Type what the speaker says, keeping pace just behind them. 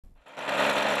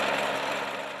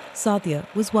Sadia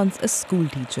was once a school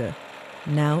teacher.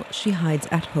 Now she hides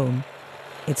at home.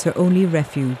 It's her only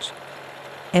refuge.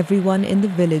 Everyone in the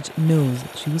village knows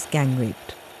she was gang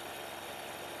raped.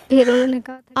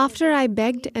 After I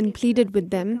begged and pleaded with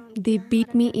them, they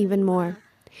beat me even more.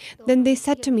 Then they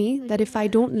said to me that if I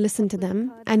don't listen to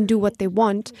them and do what they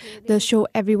want, they'll show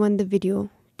everyone the video,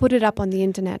 put it up on the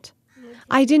internet.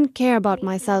 I didn't care about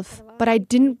myself, but I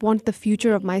didn't want the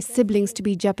future of my siblings to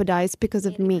be jeopardized because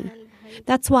of me.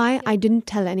 That's why I didn't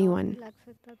tell anyone.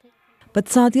 But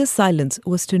Sadia's silence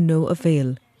was to no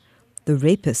avail. The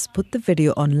rapists put the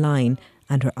video online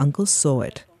and her uncle saw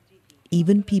it.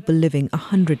 Even people living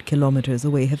 100 kilometers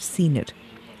away have seen it.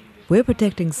 We're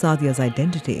protecting Sadia's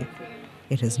identity.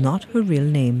 It is not her real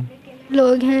name.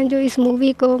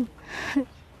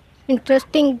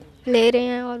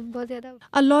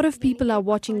 A lot of people are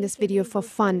watching this video for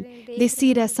fun. They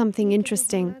see it as something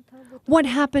interesting. What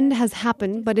happened has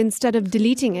happened, but instead of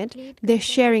deleting it, they're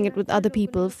sharing it with other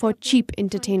people for cheap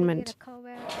entertainment.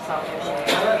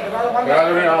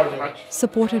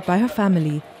 Supported by her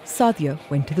family, Sadia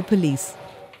went to the police.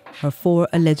 Her 4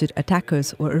 alleged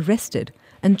attackers were arrested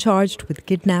and charged with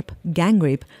kidnap, gang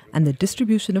rape, and the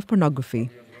distribution of pornography.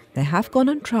 They have gone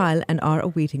on trial and are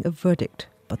awaiting a verdict,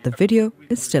 but the video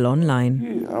is still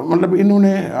online. मतलब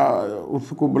इन्होंने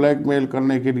उसको blackmail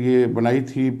करने के लिए बनाई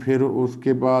थी, फिर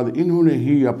उसके बाद इन्होंने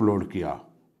ही अपलोड किया.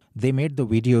 They made the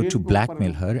video to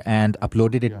blackmail her and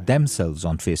uploaded it themselves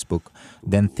on Facebook.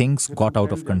 Then things got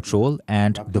out of control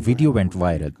and the video went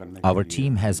viral. Our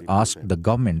team has asked the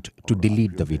government to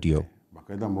delete the video.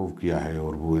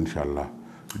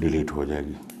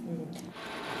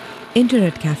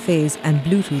 Internet cafes and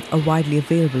Bluetooth are widely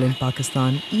available in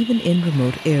Pakistan, even in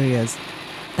remote areas.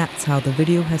 That's how the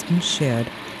video has been shared.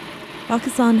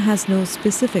 Pakistan has no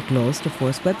specific laws to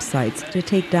force websites to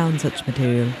take down such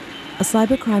material. A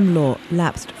cybercrime law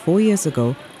lapsed 4 years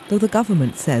ago, though the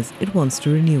government says it wants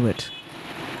to renew it.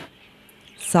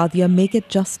 Sadia may get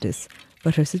justice,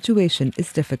 but her situation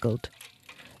is difficult.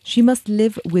 She must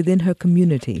live within her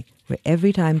community, where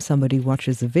every time somebody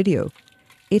watches a video,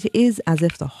 it is as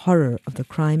if the horror of the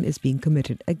crime is being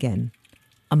committed again.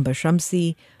 Amber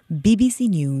Shamsi, BBC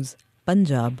News,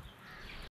 Punjab.